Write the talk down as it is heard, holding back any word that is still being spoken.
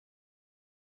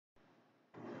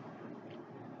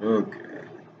Okay.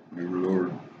 Dear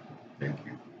Lord, thank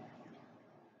you.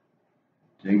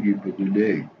 Thank you for the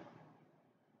day.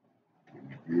 It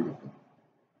was beautiful.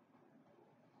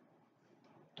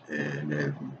 And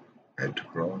at the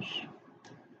cross,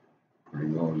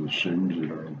 putting all the sins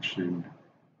that I have sinned,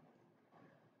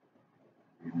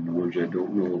 even the ones I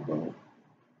don't know about,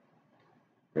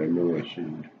 I know I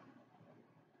sinned.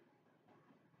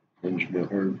 Cleanse my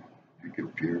heart,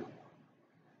 forgive fear,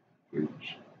 please.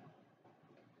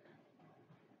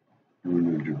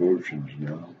 Doing the devotions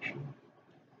now, so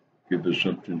give us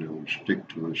something that will stick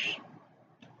to us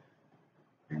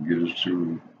and get us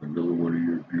through another one of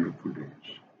your beautiful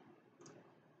days.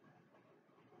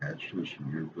 Ask this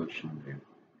in your blessed name.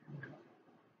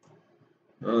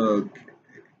 Amen. Okay.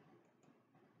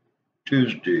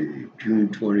 Tuesday, June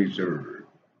 23rd.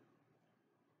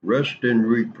 Rest and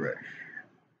refresh.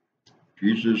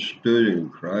 Jesus stood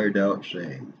and cried out,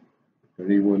 saying, "If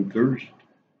anyone thirsts,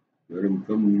 let him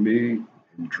come to me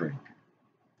and drink."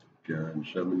 John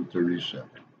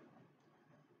 7:37.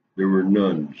 There were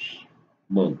nuns,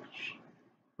 monks,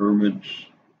 hermits,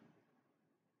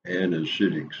 and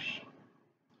ascetics,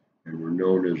 and were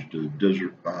known as the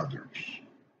Desert Fathers,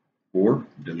 or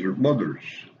Desert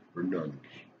Mothers for nuns,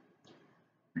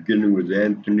 beginning with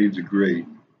Anthony the Great,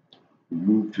 who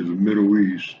moved to the Middle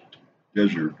East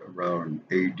desert around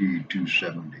AD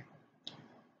 270.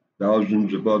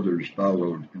 Thousands of others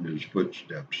followed in his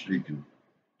footsteps, seeking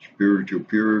spiritual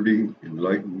purity,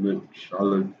 enlightenment,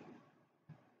 solitude,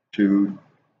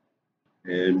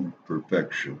 and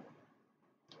perfection.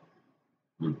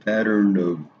 The pattern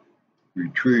of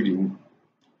retreating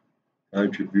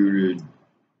contributed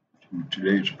to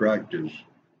today's practice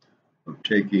of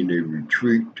taking a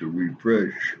retreat to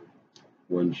refresh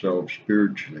oneself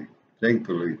spiritually.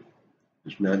 Thankfully,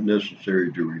 it's not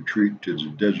necessary to retreat to the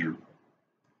desert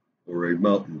or a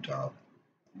mountaintop,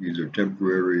 either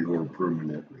temporary or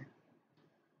permanently,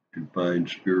 to find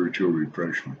spiritual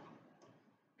refreshment.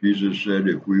 Jesus said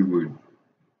if we would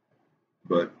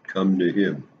but come to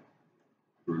him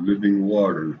for living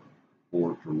water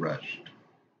or for rest,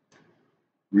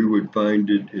 we would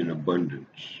find it in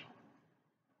abundance.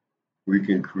 We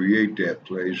can create that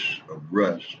place of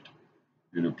rest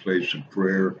in a place of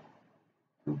prayer,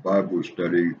 or Bible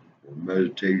study, or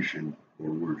meditation, or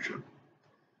worship.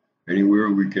 Anywhere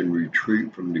we can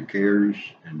retreat from the cares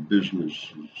and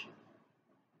businesses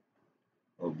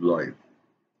of life.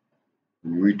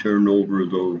 When we turn over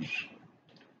those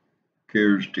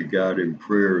cares to God in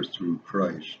prayer through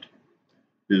Christ,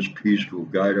 his peace will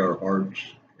guide our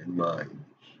hearts and minds.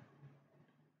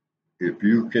 If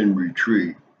you can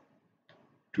retreat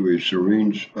to a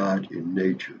serene spot in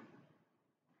nature,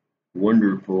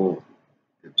 wonderful.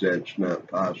 If that's not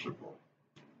possible,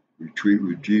 retreat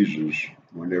with Jesus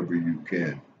whenever you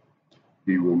can.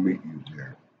 He will meet you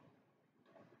there.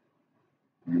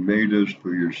 You made us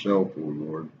for yourself, O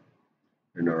Lord,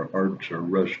 and our hearts are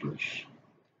restless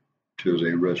till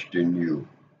they rest in you.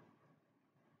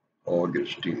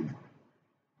 Augustine.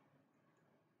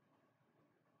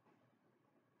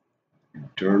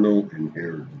 Eternal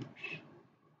Inheritance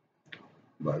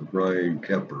by Brian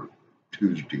Kepper,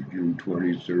 Tuesday, June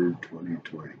 23rd,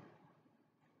 2020.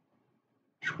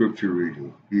 Scripture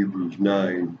reading, Hebrews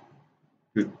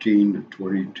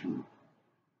 9:15-22.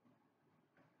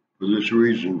 For this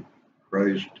reason,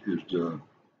 Christ is the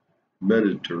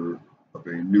mediator of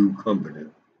a new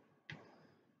covenant,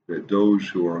 that those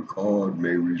who are called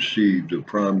may receive the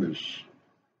promised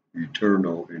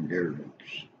eternal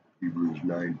inheritance. Hebrews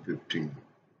 9:15.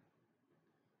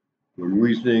 When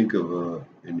we think of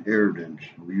inheritance,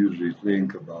 we usually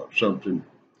think about something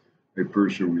a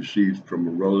person receives from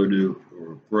a relative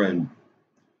or a friend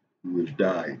who has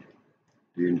died.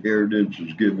 The inheritance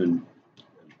is given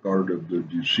as part of the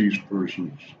deceased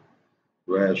person's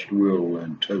last will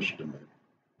and testament.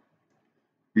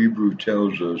 Hebrew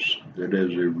tells us that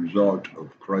as a result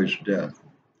of Christ's death,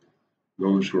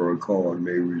 those who are called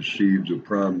may receive the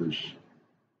promised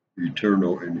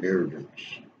eternal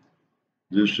inheritance.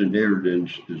 This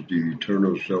inheritance is the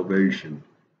eternal salvation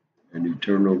and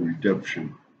eternal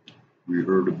redemption we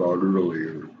heard about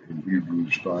earlier in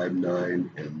Hebrews 5:9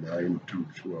 and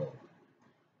 9-12.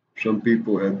 Some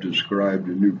people have described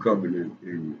the new covenant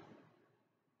in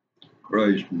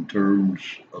Christ in terms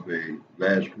of a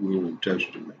last will and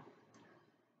testament.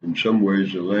 In some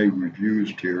ways, the language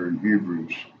used here in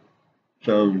Hebrews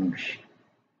sounds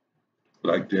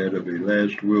like that of a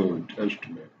last will and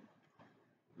testament,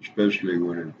 especially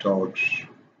when it talks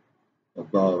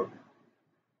about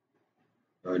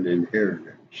an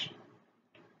inheritance.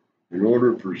 In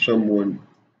order for someone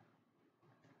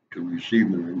to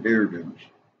receive an inheritance,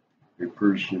 a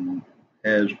person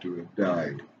has to have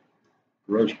died.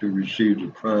 For us to receive the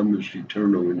promised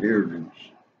eternal inheritance,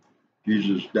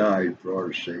 Jesus died for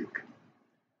our sake.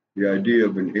 The idea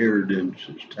of inheritance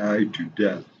is tied to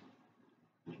death.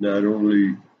 It's not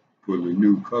only for the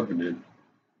new covenant.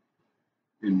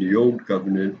 In the old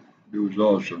covenant, there was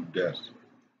also death,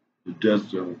 the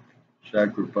death of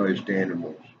sacrificed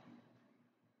animals.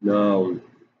 Now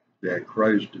that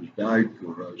Christ has died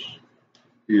for us,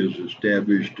 he has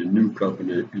established a new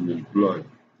covenant in his blood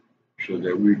so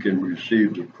that we can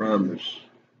receive the promised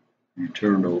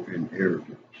eternal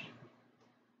inheritance.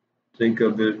 Think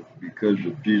of it, because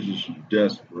of Jesus'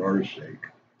 death for our sake,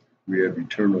 we have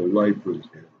eternal life with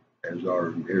him as our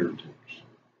inheritance.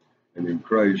 And in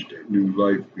Christ, a new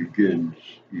life begins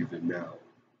even now.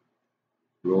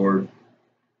 Lord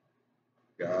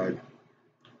God,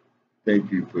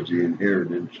 thank you for the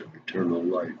inheritance of eternal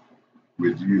life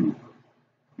with you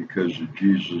because of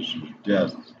Jesus'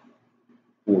 death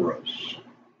for us.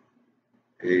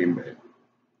 Amen.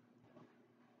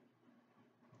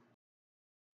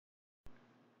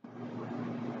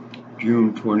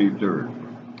 June 23rd,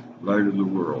 light of the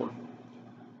world.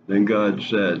 Then God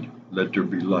said, "Let there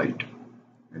be light,"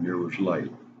 and there was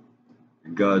light.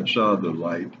 And God saw the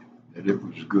light, that it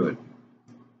was good.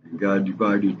 And God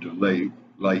divided the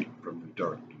light from the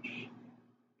darkness.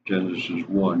 Genesis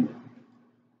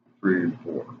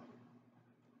 1:3-4.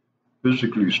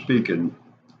 Physically speaking,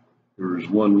 there is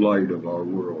one light of our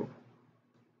world,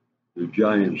 the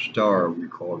giant star we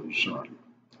call the sun.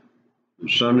 The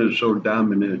sun is so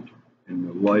dominant in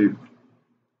the life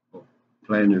of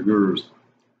planet Earth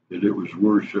that it was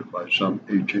worshipped by some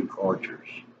ancient cultures.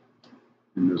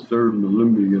 In the 3rd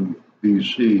millennium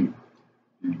BC,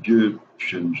 the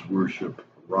Egyptians worshipped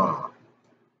Ra,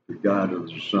 the god of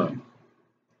the sun,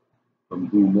 from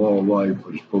whom all life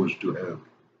was supposed to have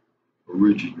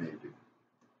originated.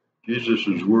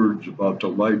 Jesus' words about the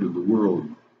light of the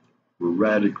world were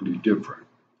radically different.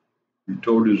 He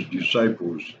told his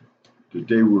disciples that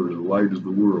they were the light of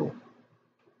the world.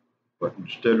 But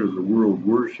instead of the world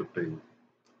worshiping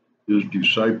his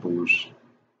disciples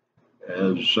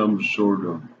as some sort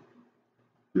of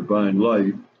divine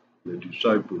light, the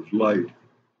disciples' light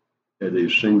had a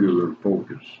singular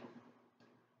focus: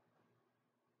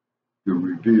 to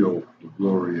reveal the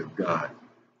glory of God.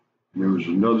 And there was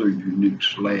another unique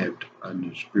slant on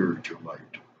the spiritual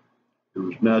light. It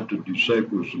was not the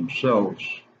disciples themselves,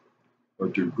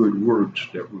 but their good works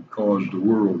that would cause the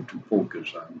world to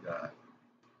focus on God.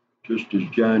 Just as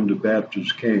John the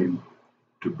Baptist came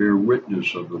to bear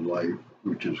witness of the light,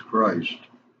 which is Christ,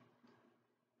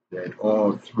 that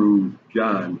all through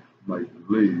John might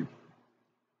believe,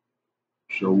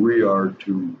 so we are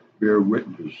to bear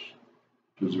witness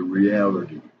to the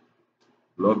reality,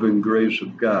 love and grace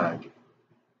of God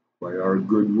by our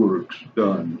good works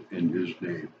done in his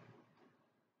name.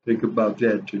 Think about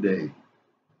that today.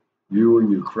 You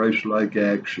and your Christ-like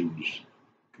actions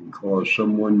can cause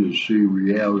someone to see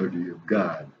reality of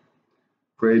God.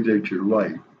 Pray that your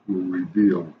light will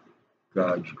reveal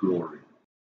God's glory.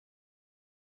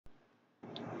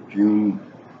 June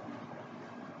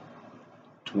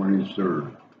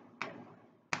 23rd.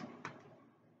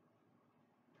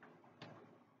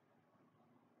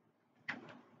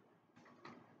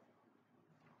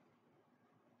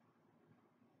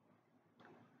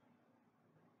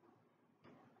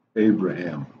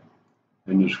 Abraham.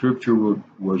 And the scripture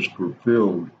was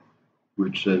fulfilled,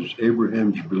 which says,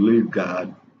 Abraham believed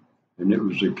God, and it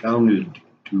was accounted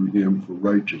to him for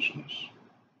righteousness.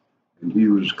 And he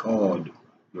was called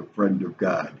the friend of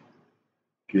God.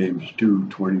 James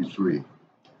 2:23.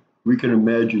 We can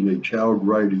imagine a child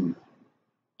writing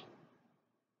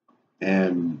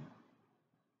an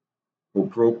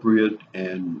appropriate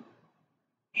and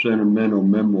sentimental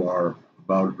memoir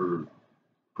about her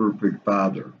perfect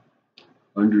father,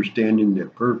 understanding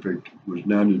that perfect was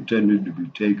not intended to be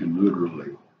taken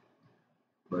literally.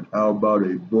 But how about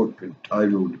a book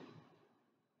entitled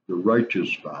The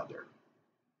Righteous Father?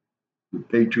 The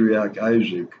patriarch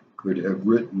Isaac could have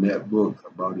written that book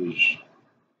about his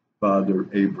father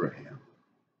Abraham.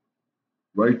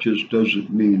 Righteous doesn't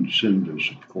mean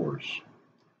sinless, of course.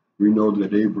 We know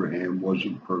that Abraham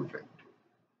wasn't perfect,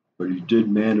 but he did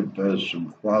manifest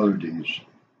some qualities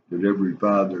that every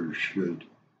father should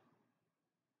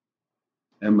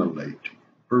emulate.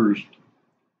 First,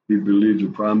 he believed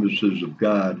the promises of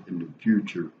God in the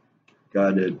future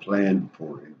God had planned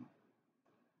for him.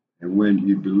 And when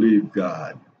he believed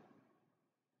God,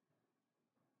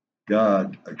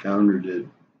 God accounted it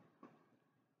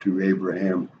to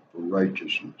Abraham for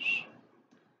righteousness.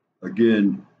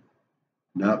 Again,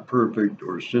 not perfect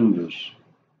or sinless,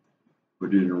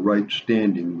 but in a right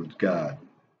standing with God.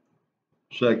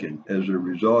 Second, as a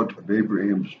result of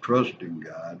Abraham's trust in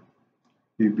God,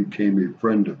 he became a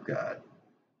friend of God.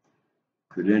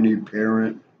 Could any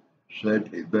parent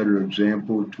set a better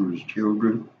example to his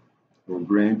children or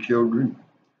grandchildren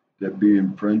than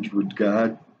being friends with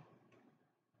God?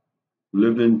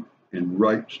 Living in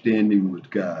right standing with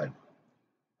God.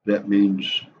 That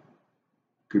means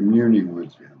communing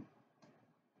with Him,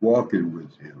 walking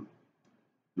with Him,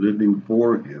 living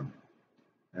for Him,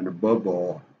 and above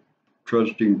all,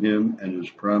 trusting Him and His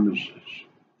promises.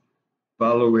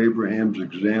 Follow Abraham's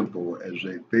example as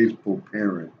a faithful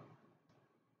parent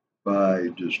by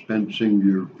dispensing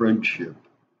your friendship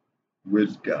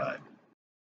with God.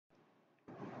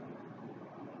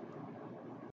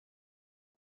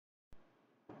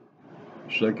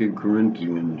 Second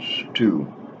Corinthians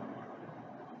 2.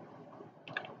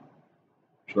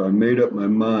 So I made up my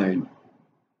mind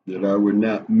that I would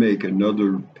not make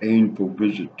another painful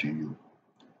visit to you.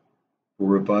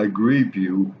 For if I grieve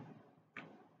you,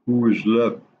 who is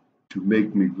left to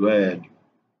make me glad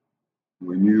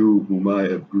when you whom I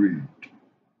have grieved?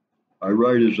 I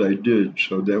write as I did,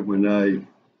 so that when I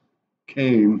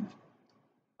came,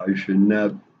 I should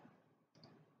not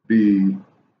be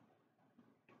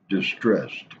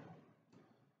distressed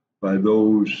by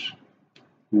those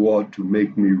who ought to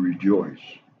make me rejoice.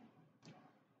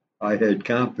 I had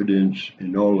confidence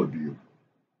in all of you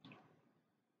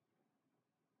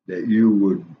that you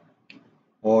would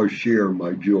all share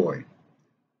my joy.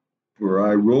 For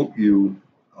I wrote you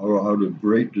out of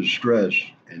great distress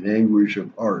and anguish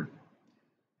of heart,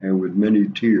 and with many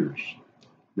tears,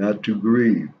 not to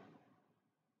grieve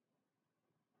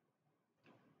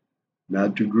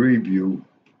you,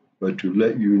 but to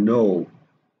let you know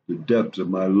the depth of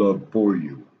my love for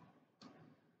you.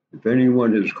 If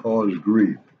anyone has caused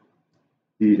grief,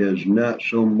 he has not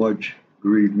so much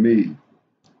grieved me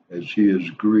as he has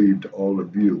grieved all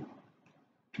of you,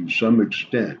 to some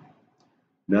extent,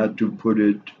 not to put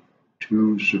it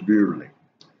too severely.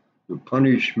 The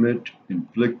punishment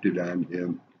inflicted on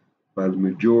him by the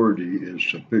majority is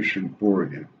sufficient for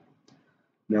him.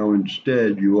 Now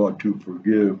instead you ought to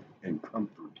forgive and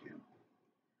comfort him,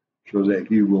 so that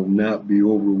he will not be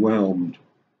overwhelmed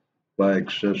by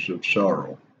excessive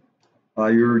sorrow.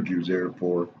 I urge you,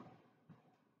 therefore,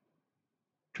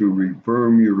 to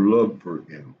reaffirm your love for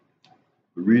him.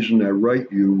 The reason I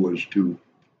write you was to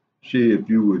see if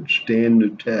you would stand the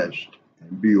test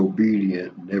and be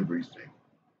obedient in everything.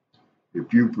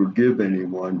 If you forgive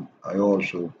anyone, I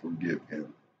also forgive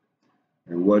him.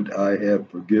 And what I have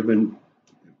forgiven,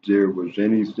 if there was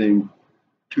anything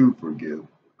to forgive,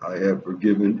 I have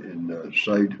forgiven in the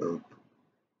sight of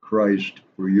Christ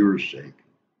for your sake,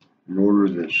 in order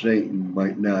that Satan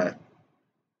might not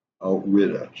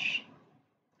outwit us,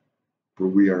 for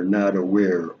we are not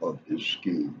aware of his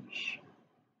schemes.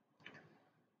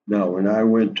 Now, when I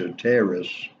went to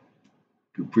Taris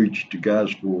to preach the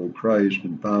gospel of Christ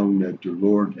and found that the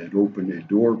Lord had opened a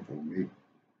door for me,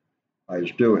 I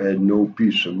still had no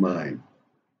peace of mind,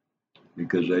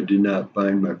 because I did not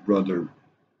find my brother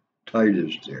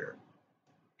Titus there.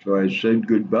 So I said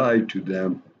goodbye to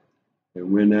them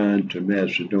and went on to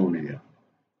Macedonia.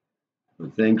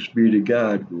 But thanks be to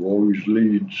God, who always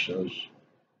leads us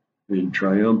in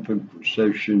triumphant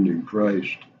procession in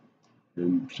Christ,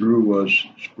 and through us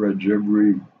spreads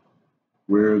everywhere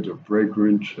the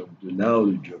fragrance of the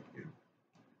knowledge of him.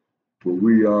 For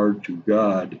we are to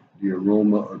God the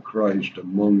aroma of Christ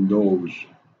among those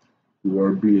who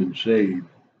are being saved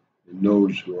and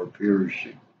those who are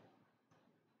perishing.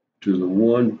 To the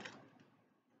one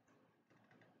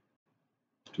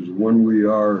we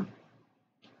are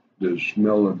the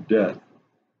smell of death,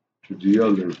 to the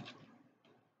other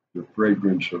the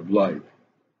fragrance of life.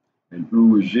 And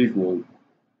who is equal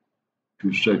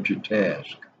to such a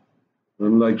task?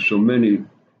 Unlike so many,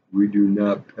 we do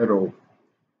not peddle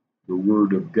the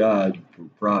word of God for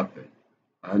profit.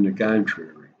 On the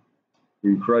contrary,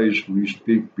 in Christ we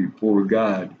speak before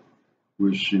God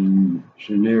with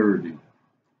sincerity,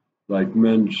 like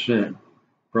men sent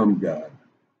from God,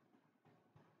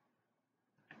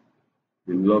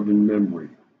 in love and memory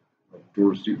of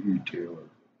Dorothy E. Taylor.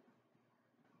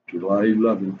 July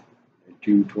 11th,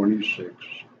 1926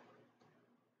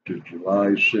 to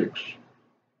July 6,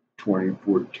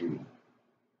 2014.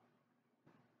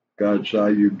 God saw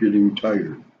you getting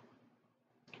tired,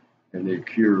 and a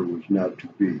cure was not to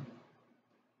be.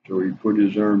 So he put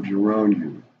his arms around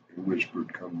you and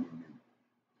whispered, "Come with me."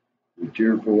 With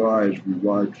tearful eyes we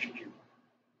watched you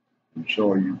and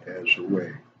saw you pass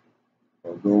away.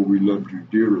 Although we loved you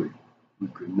dearly, we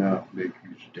could not make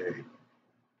you stay.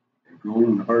 A your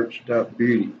own heart stop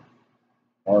beating,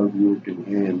 hard working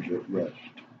hands at rest.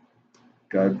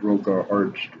 God broke our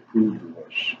hearts to prove to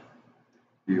us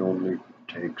He only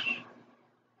takes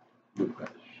the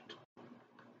best.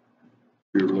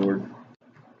 Dear Lord,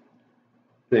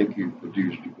 thank you for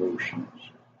these devotions.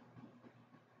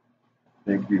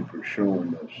 Thank you for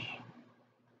showing us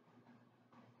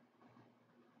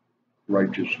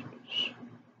righteousness,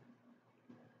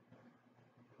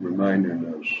 reminding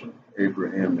us of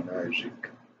Abraham and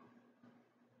Isaac,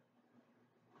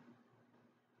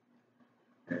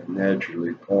 and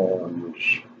naturally Paul on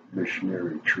this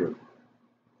missionary trip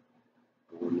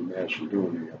going to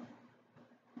Macedonia,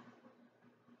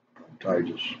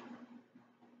 Titus.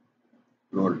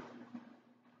 Lord,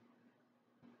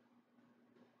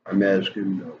 I'm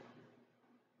asking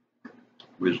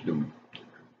wisdom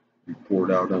be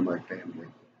poured out on my family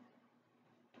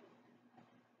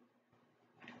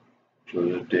so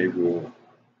that they will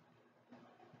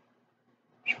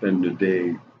spend the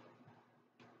day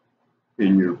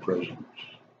in your presence,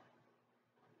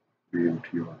 being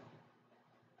pure.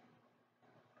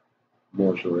 I'm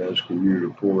also asking you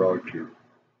to pour out your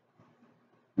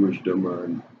wisdom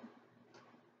on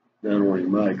not only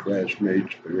my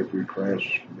classmates, but every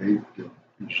classmate that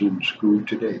is in school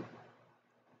today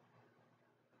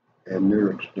and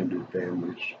their extended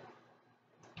families,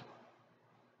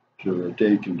 so that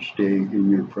they can stay in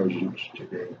your presence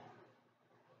today,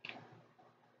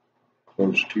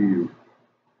 close to you.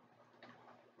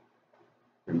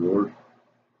 And Lord,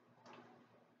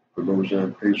 for those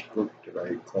on Facebook that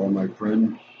I call my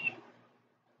friends,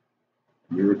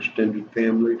 your extended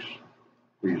families,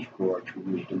 please pour out your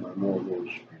wisdom on all those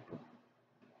people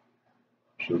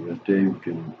so that they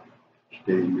can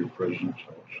stay in your presence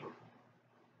also.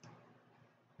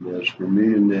 And as for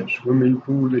me in that swimming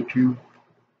pool that you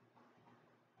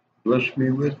blessed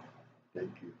me with, thank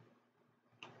you.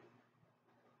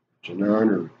 It's an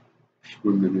honor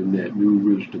swimming in that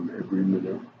new wisdom every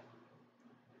minute.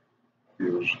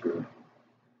 Feels good.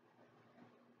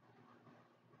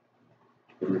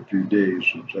 It's been a few days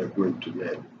since I went to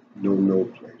that no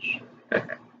place.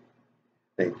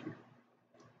 Thank you.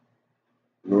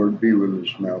 Lord, be with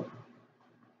us now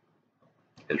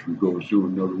as we go through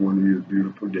another one of your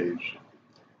beautiful days.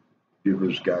 Give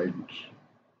us guidance.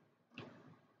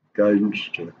 Guidance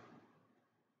to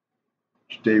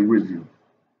stay with you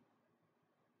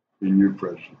in your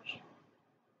presence.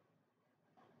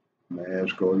 And I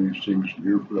ask all these things in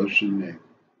your blessed name.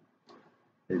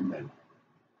 Amen.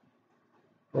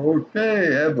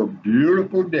 Okay, have a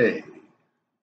beautiful day.